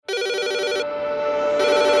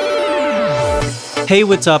Hey,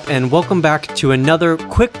 what's up, and welcome back to another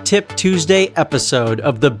Quick Tip Tuesday episode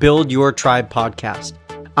of the Build Your Tribe podcast.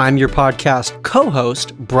 I'm your podcast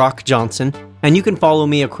co-host, Brock Johnson, and you can follow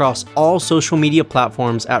me across all social media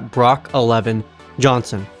platforms at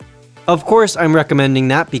Brock11Johnson. Of course, I'm recommending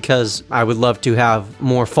that because I would love to have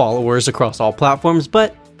more followers across all platforms,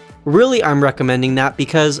 but really I'm recommending that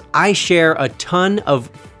because I share a ton of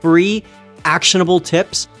free, actionable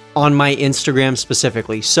tips on my Instagram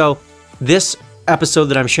specifically. So this episode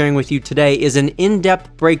that I'm sharing with you today is an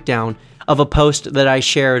in-depth breakdown of a post that I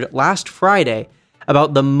shared last Friday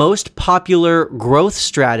about the most popular growth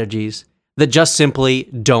strategies that just simply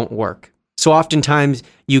don't work. So oftentimes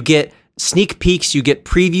you get sneak peeks, you get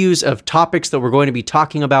previews of topics that we're going to be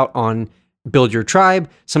talking about on Build Your Tribe.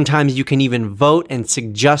 Sometimes you can even vote and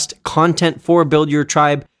suggest content for Build Your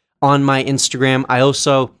Tribe on my Instagram. I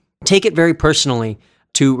also take it very personally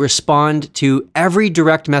to respond to every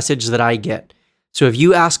direct message that I get. So if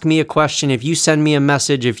you ask me a question, if you send me a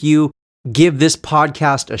message, if you give this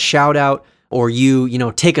podcast a shout out, or you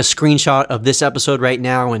take a screenshot of this episode right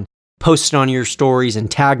now and post it on your stories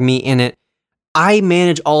and tag me in it, I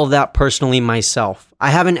manage all of that personally myself. I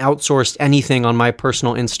haven't outsourced anything on my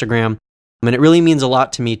personal Instagram, and it really means a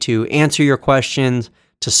lot to me to answer your questions,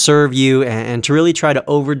 to serve you, and to really try to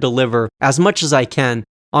over-deliver as much as I can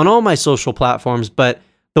on all my social platforms, but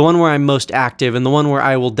the one where I'm most active and the one where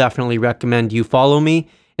I will definitely recommend you follow me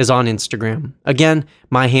is on Instagram. Again,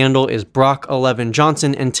 my handle is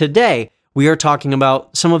Brock11Johnson, and today we are talking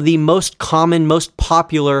about some of the most common, most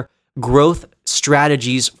popular growth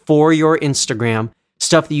strategies for your Instagram,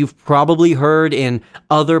 stuff that you've probably heard in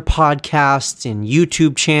other podcasts and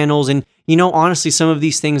YouTube channels. And, honestly, some of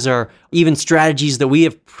these things are even strategies that we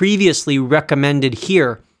have previously recommended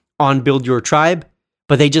here on Build Your Tribe,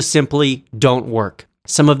 but they just simply don't work.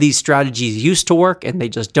 Some of these strategies used to work and they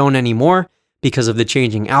just don't anymore because of the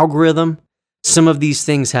changing algorithm. Some of these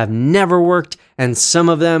things have never worked, and some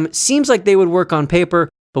of them seems like they would work on paper,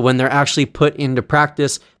 but when they're actually put into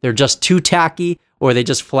practice, they're just too tacky or they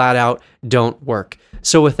just flat out don't work.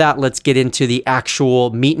 So with that, let's get into the actual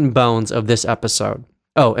meat and bones of this episode.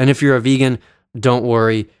 Oh, and if you're a vegan, don't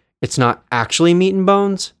worry, it's not actually meat and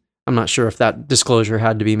bones. I'm not sure if that disclosure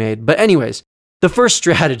had to be made. But anyways, the first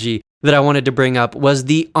strategy that I wanted to bring up was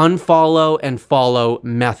the unfollow and follow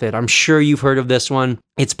method. I'm sure you've heard of this one.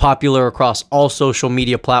 It's popular across all social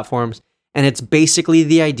media platforms, and it's basically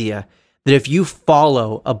the idea that if you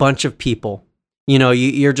follow a bunch of people,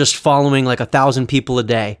 you're just following like 1,000 people a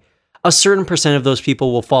day, a certain percent of those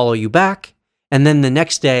people will follow you back, and then the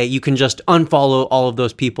next day you can just unfollow all of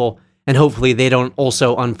those people, and hopefully they don't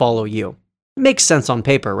also unfollow you. It makes sense on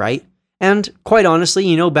paper, right? And quite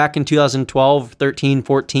honestly, back in 2012, 13,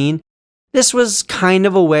 14, this was kind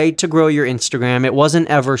of a way to grow your Instagram. It wasn't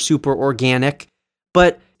ever super organic,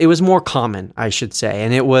 but it was more common, I should say,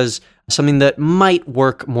 and it was something that might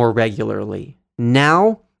work more regularly.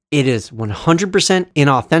 Now, it is 100%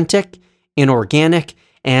 inauthentic, inorganic,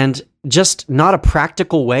 and just not a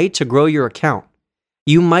practical way to grow your account.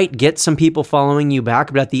 You might get some people following you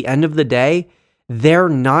back, but at the end of the day, they're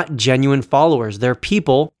not genuine followers. They're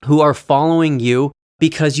people who are following you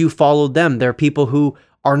because you followed them. They're people who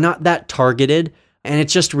are not that targeted, and it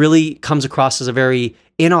just really comes across as a very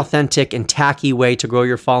inauthentic and tacky way to grow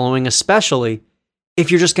your following, especially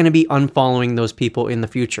if you're just going to be unfollowing those people in the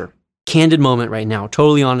future. Candid moment right now,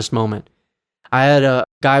 totally honest moment. I had a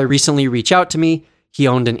guy recently reach out to me. He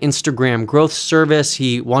owned an Instagram growth service.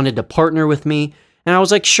 He wanted to partner with me, and I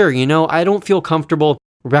was like, sure, I don't feel comfortable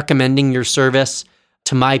recommending your service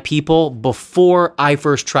to my people before I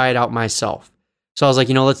first try it out myself. So I was like,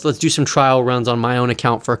 let's do some trial runs on my own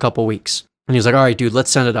account for a couple weeks. And he was like, all right, dude,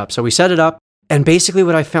 let's set it up. So we set it up. And basically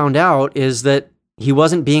what I found out is that he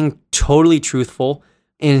wasn't being totally truthful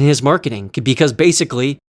in his marketing, because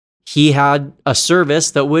basically he had a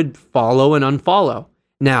service that would follow and unfollow.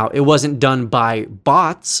 Now, it wasn't done by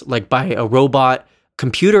bots, like by a robot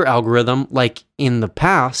computer algorithm like in the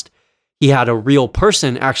past. He had a real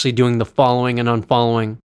person actually doing the following and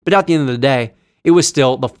unfollowing. But at the end of the day, it was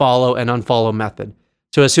still the follow and unfollow method.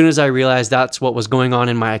 So as soon as I realized that's what was going on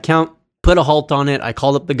in my account, put a halt on it. I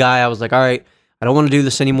called up the guy. I was like, all right, I don't want to do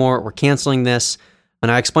this anymore. We're canceling this. And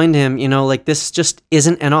I explained to him, this just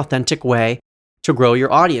isn't an authentic way to grow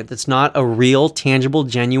your audience. It's not a real, tangible,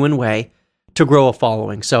 genuine way to grow a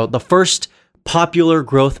following. So the first popular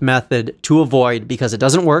growth method to avoid, because it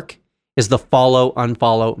doesn't work, is the follow,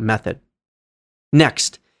 unfollow method.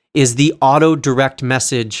 Next is the auto direct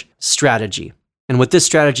message strategy. And what this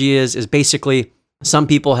strategy is basically some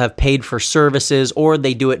people have paid for services or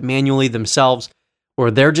they do it manually themselves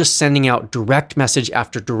where they're just sending out direct message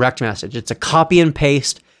after direct message. It's a copy and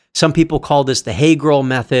paste. Some people call this the Hey Girl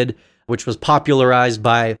method, which was popularized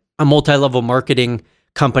by a multi-level marketing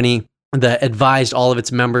company that advised all of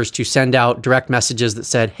its members to send out direct messages that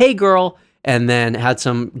said, "Hey girl," and then had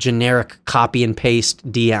some generic copy and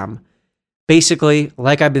paste DM. Basically,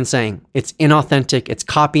 like I've been saying, it's inauthentic, it's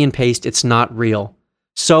copy and paste, it's not real.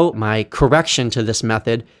 So my correction to this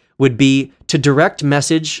method would be to direct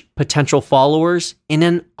message potential followers in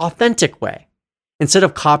an authentic way. Instead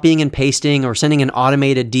of copying and pasting or sending an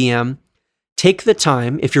automated DM, take the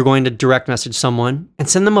time, if you're going to direct message someone, and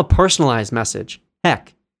send them a personalized message.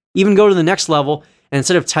 Heck, even go to the next level, and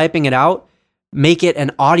instead of typing it out, make it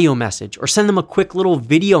an audio message or send them a quick little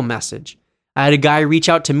video message. I had a guy reach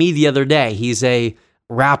out to me the other day. He's a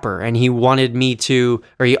rapper, and he offered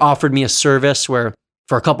me a service where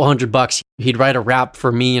for a couple $100, he'd write a rap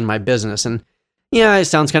for me and my business. And yeah, it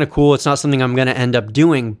sounds kind of cool. It's not something I'm going to end up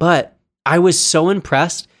doing, but I was so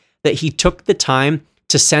impressed that he took the time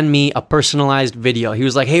to send me a personalized video. He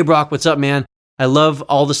was like, "Hey Brock, what's up, man? I love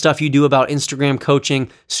all the stuff you do about Instagram coaching,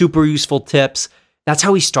 super useful tips." That's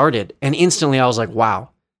how he started. And instantly I was like, wow,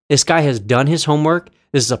 this guy has done his homework.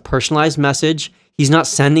 This is a personalized message. He's not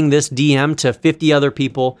sending this DM to 50 other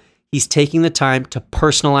people. He's taking the time to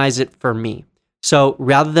personalize it for me. So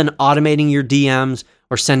rather than automating your DMs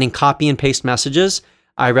or sending copy and paste messages,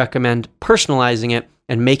 I recommend personalizing it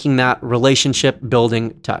and making that relationship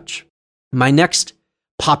building touch. My next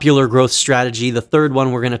popular growth strategy, the third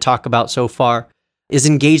one we're going to talk about so far, is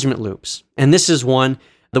engagement loops. And this is one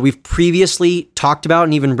that we've previously talked about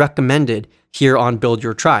and even recommended here on Build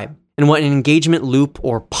Your Tribe. And what an engagement loop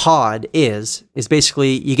or pod is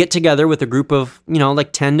basically you get together with a group of,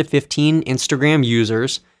 like 10 to 15 Instagram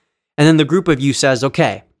users. And then the group of you says,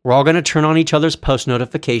 okay, we're all going to turn on each other's post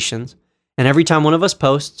notifications. And every time one of us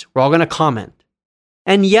posts, we're all going to comment.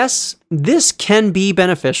 And yes, this can be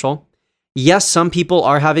beneficial. Yes, some people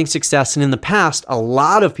are having success. And in the past, a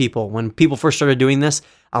lot of people, when people first started doing this,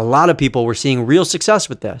 a lot of people were seeing real success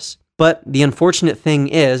with this. But the unfortunate thing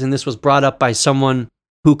is, and this was brought up by someone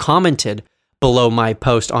who commented below my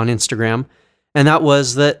post on Instagram, and that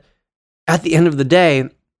was that at the end of the day,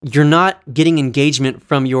 you're not getting engagement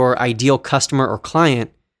from your ideal customer or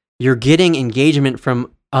client. You're getting engagement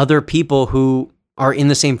from other people who are in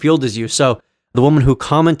the same field as you. So the woman who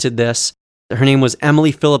commented this, her name was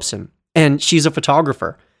Emily Phillipson, and she's a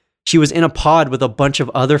photographer. She was in a pod with a bunch of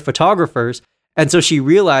other photographers, and so she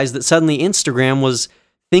realized that suddenly Instagram was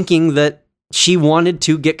thinking that she wanted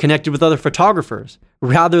to get connected with other photographers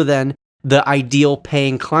rather than the ideal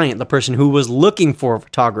paying client, the person who was looking for a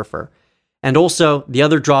photographer. And also, the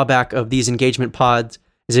other drawback of these engagement pods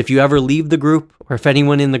is if you ever leave the group, or if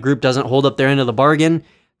anyone in the group doesn't hold up their end of the bargain,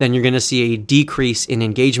 then you're going to see a decrease in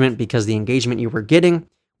engagement because the engagement you were getting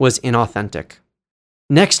was inauthentic.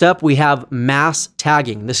 Next up, we have mass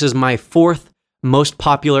tagging. This is my fourth most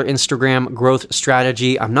popular Instagram growth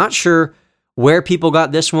strategy. I'm not sure where people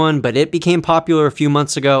got this one, but it became popular a few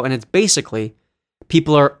months ago, and it's basically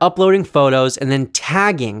people are uploading photos and then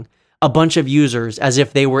tagging a bunch of users as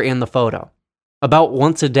if they were in the photo. About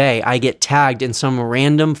once a day, I get tagged in some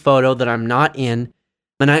random photo that I'm not in,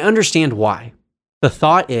 and I understand why. The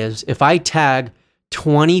thought is, if I tag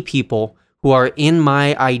 20 people who are in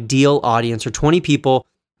my ideal audience, or 20 people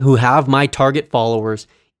who have my target followers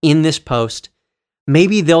in this post,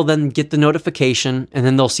 maybe they'll then get the notification and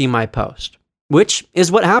then they'll see my post, which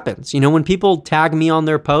is what happens. When people tag me on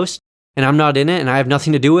their post and I'm not in it and I have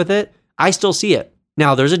nothing to do with it, I still see it.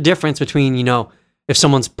 Now, there's a difference between, if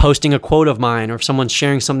someone's posting a quote of mine or if someone's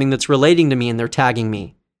sharing something that's relating to me and they're tagging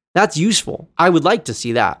me. That's useful. I would like to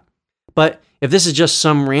see that. But if this is just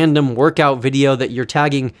some random workout video that you're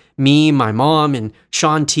tagging me, my mom, and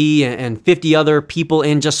Sean T and 50 other people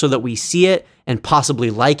in just so that we see it and possibly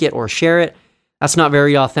like it or share it, that's not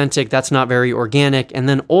very authentic. That's not very organic. And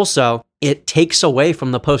then also, it takes away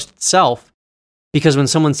from the post itself, because when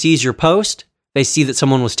someone sees your post, they see that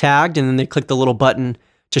someone was tagged, and then they click the little button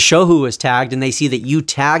to show who was tagged, and they see that you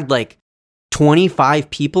tagged like 25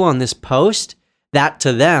 people on this post. That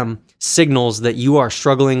to them signals that you are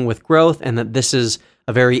struggling with growth and that this is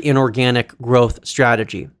a very inorganic growth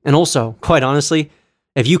strategy. And also, quite honestly,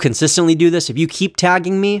 if you consistently do this, if you keep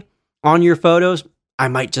tagging me on your photos, I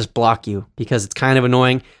might just block you because it's kind of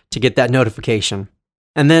annoying to get that notification.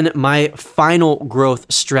 And then my final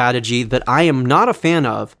growth strategy that I am not a fan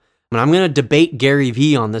of, and I'm going to debate Gary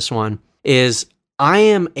Vee on this one, is I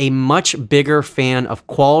am a much bigger fan of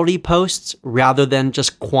quality posts rather than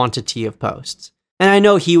just quantity of posts. And I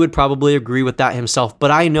know he would probably agree with that himself,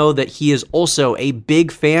 but I know that he is also a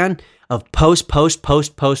big fan of post.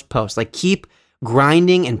 Like, keep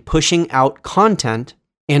grinding and pushing out content,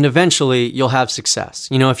 and eventually you'll have success.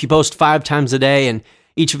 If you post 5 times a day and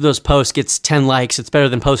each of those posts gets 10 likes, it's better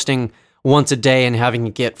than posting once a day and having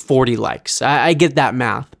it get 40 likes. I get that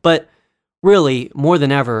math, but really, more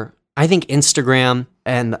than ever, I think Instagram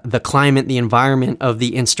and the climate, the environment of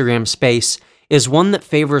the Instagram space is one that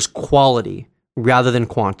favors quality rather than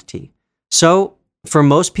quantity. So for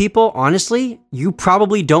most people, honestly, you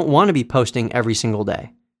probably don't want to be posting every single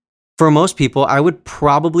day. For most people, I would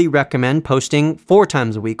probably recommend posting 4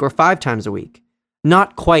 times a week or 5 times a week,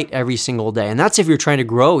 not quite every single day. And that's if you're trying to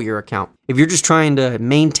grow your account. If you're just trying to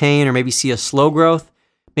maintain or maybe see a slow growth,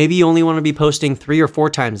 maybe you only want to be posting 3 or 4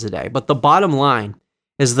 times a day. But the bottom line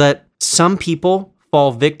is that some people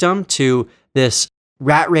fall victim to this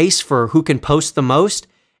rat race for who can post the most,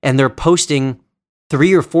 and they're posting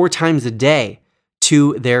 3 or 4 times a day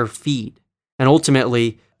to their feed. And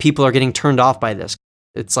ultimately, people are getting turned off by this.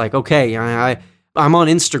 It's like, okay, I'm on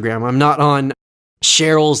Instagram. I'm not on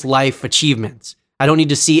Cheryl's life achievements. I don't need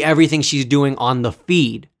to see everything she's doing on the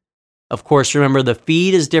feed. Of course, remember, the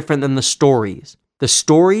feed is different than the stories. The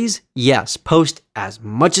stories, yes, post as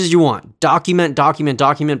much as you want. Document,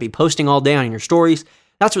 be posting all day on your stories.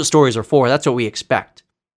 That's what stories are for. That's what we expect.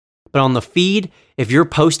 But on the feed, if you're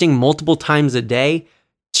posting multiple times a day,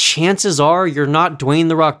 chances are you're not Dwayne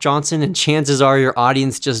 "The Rock" Johnson, and chances are your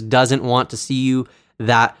audience just doesn't want to see you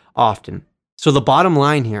that often. So the bottom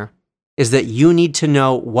line here is that you need to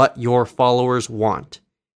know what your followers want.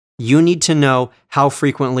 You need to know how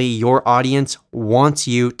frequently your audience wants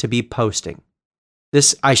you to be posting.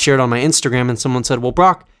 This I shared on my Instagram, and someone said, well,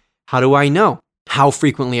 Brock, how do I know how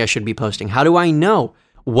frequently I should be posting? How do I know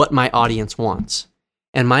what my audience wants?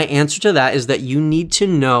 And my answer to that is that you need to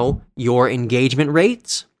know your engagement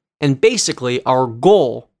rates. And basically, our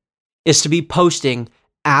goal is to be posting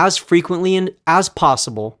as frequently and as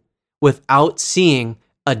possible without seeing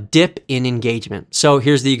a dip in engagement. So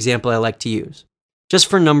here's the example I like to use. Just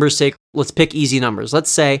for numbers' sake, let's pick easy numbers.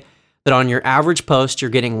 Let's say that on your average post,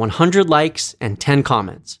 you're getting 100 likes and 10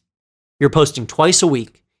 comments. You're posting twice a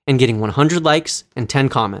week and getting 100 likes and 10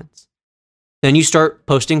 comments. Then you start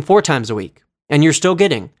posting 4 times a week and you're still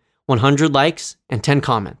getting 100 likes and 10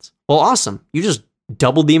 comments. Well, awesome. You just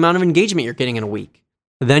doubled the amount of engagement you're getting in a week.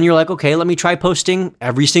 Then you're like, okay, let me try posting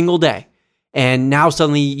every single day. And now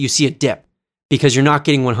suddenly you see a dip because you're not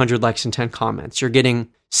getting 100 likes and 10 comments. You're getting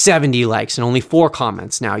 70 likes and only 4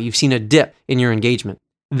 comments now. You've seen a dip in your engagement.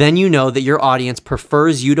 Then you know that your audience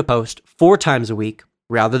prefers you to post 4 times a week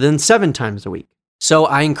rather than 7 times a week. So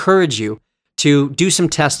I encourage you to do some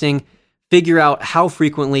testing, figure out how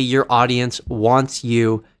frequently your audience wants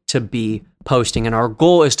you to be posting. And our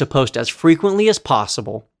goal is to post as frequently as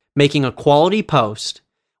possible, making a quality post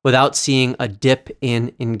without seeing a dip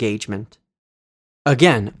in engagement.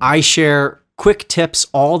 Again, I share quick tips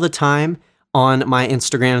all the time on my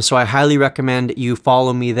Instagram, so I highly recommend you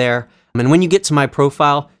follow me there. And when you get to my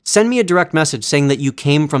profile, send me a direct message saying that you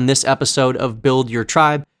came from this episode of Build Your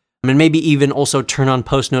Tribe, and maybe even also turn on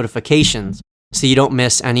post notifications so you don't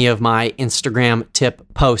miss any of my Instagram tip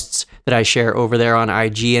posts that I share over there on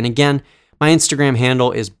IG. And again, my Instagram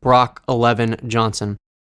handle is Brock11Johnson.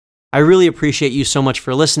 I really appreciate you so much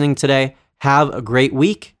for listening today. Have a great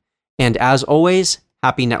week. And as always,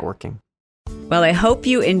 happy networking. Well, I hope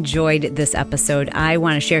you enjoyed this episode. I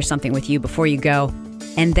want to share something with you before you go,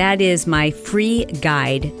 and that is my free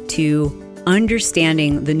guide to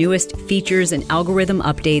understanding the newest features and algorithm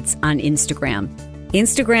updates on Instagram.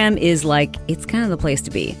 Instagram is it's kind of the place to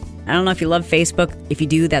be. I don't know if you love Facebook. If you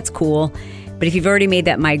do, that's cool. But if you've already made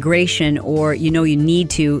that migration or you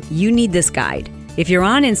need this guide. If you're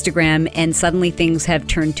on Instagram and suddenly things have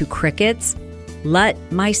turned to crickets,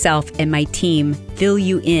 let myself and my team fill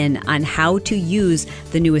you in on how to use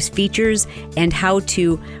the newest features and how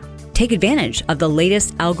to take advantage of the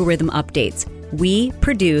latest algorithm updates. We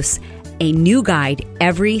produce a new guide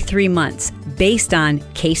every 3 months based on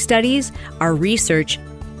case studies, our research,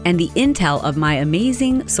 and the intel of my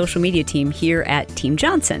amazing social media team here at Team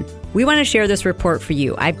Johnson. We want to share this report for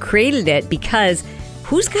you. I've created it because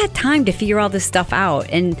who's got time to figure all this stuff out?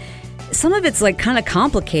 And some of it's kind of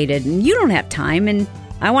complicated and you don't have time, and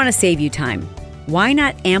I want to save you time. Why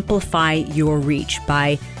not amplify your reach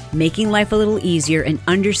by making life a little easier and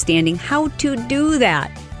understanding how to do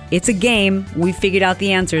that? It's a game. We've figured out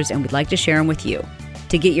the answers and we'd like to share them with you.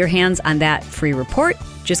 To get your hands on that free report,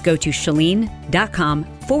 just go to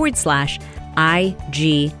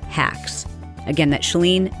Chalene.com/IG hacks. Again, that's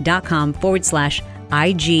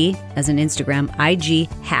Chalene.com/IG as in Instagram, IG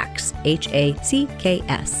hacks,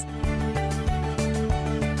 HACKS.